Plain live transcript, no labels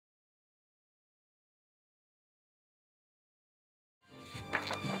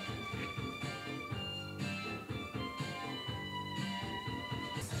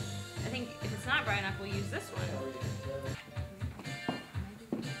not bright enough, we'll use this one.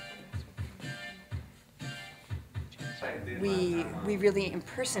 We really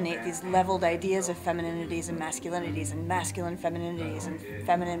impersonate these leveled ideas of femininities and masculinities, and masculine femininities and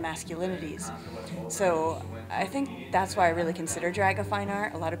feminine masculinities. So I think that's why I really consider drag a fine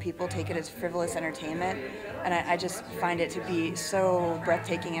art. A lot of people take it as frivolous entertainment, and I just find it to be so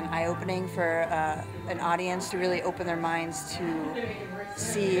breathtaking and eye-opening for an audience to really open their minds to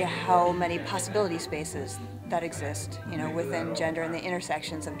see how many possibility spaces that exist, you know, within gender and the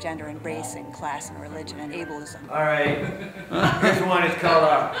intersections of gender and race and class and religion and ableism. All right, here's one. It's called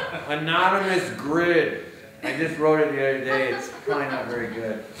a Anonymous Grid. I just wrote it the other day. It's probably not very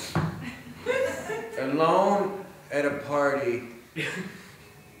good. Alone at a party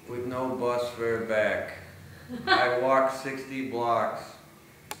with no bus fare back. I walk 60 blocks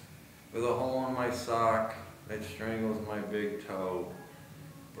with a hole in my sock that strangles my big toe.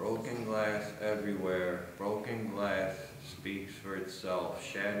 Broken glass everywhere. Broken glass speaks for itself.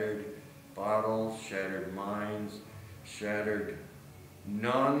 Shattered bottles, shattered minds, shattered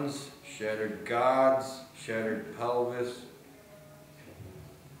nuns, shattered gods, shattered pelvis.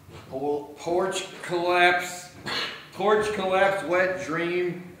 Porch collapse, wet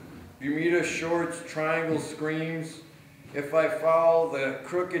dream. Bermuda shorts, triangle screams. If I follow the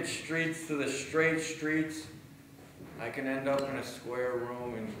crooked streets to the straight streets, I can end up in a square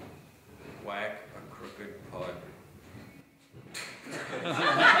room and whack a crooked pud. That's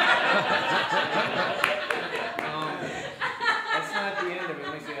not the end of it.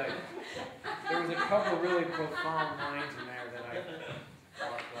 Let me see. There was a couple really profound lines in there that I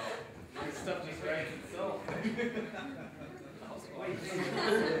walked out. This stuff just writes itself.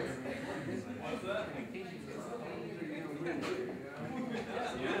 What's that?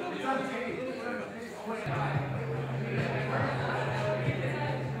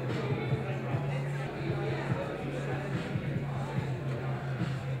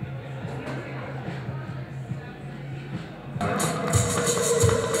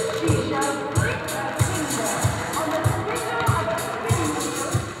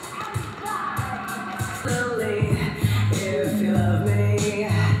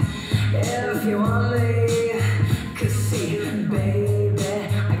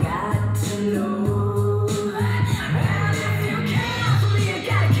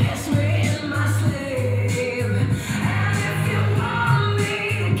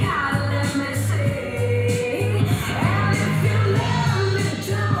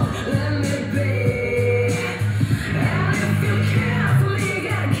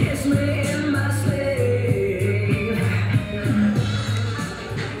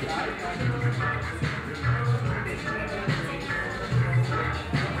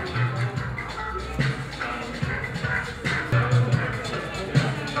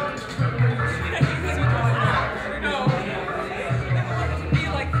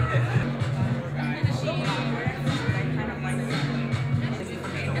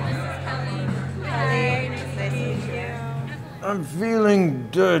 I'm feeling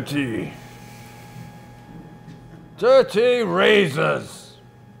dirty. Dirty razors.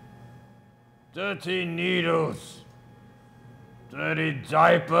 Dirty needles. Dirty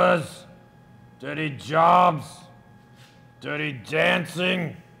diapers. Dirty jobs. Dirty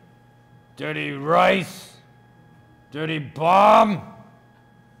dancing. Dirty rice. Dirty bomb.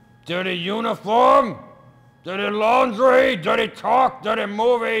 Dirty uniform. Dirty laundry. Dirty talk. Dirty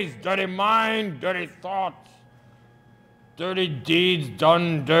movies. Dirty mind. Dirty thoughts. Dirty deeds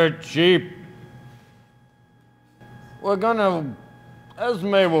done dirt cheap. We're gonna,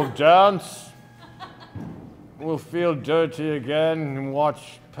 Esme will dance. We'll feel dirty again and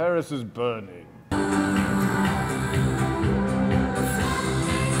watch Paris is Burning.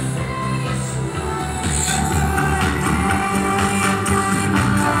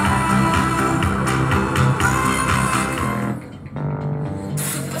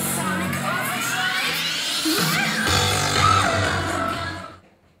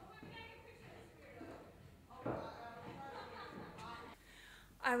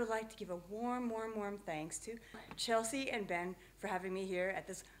 I would like to give a warm thanks to Chelsea and Ben for having me here at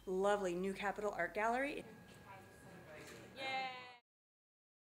this lovely New Capitol Art Gallery.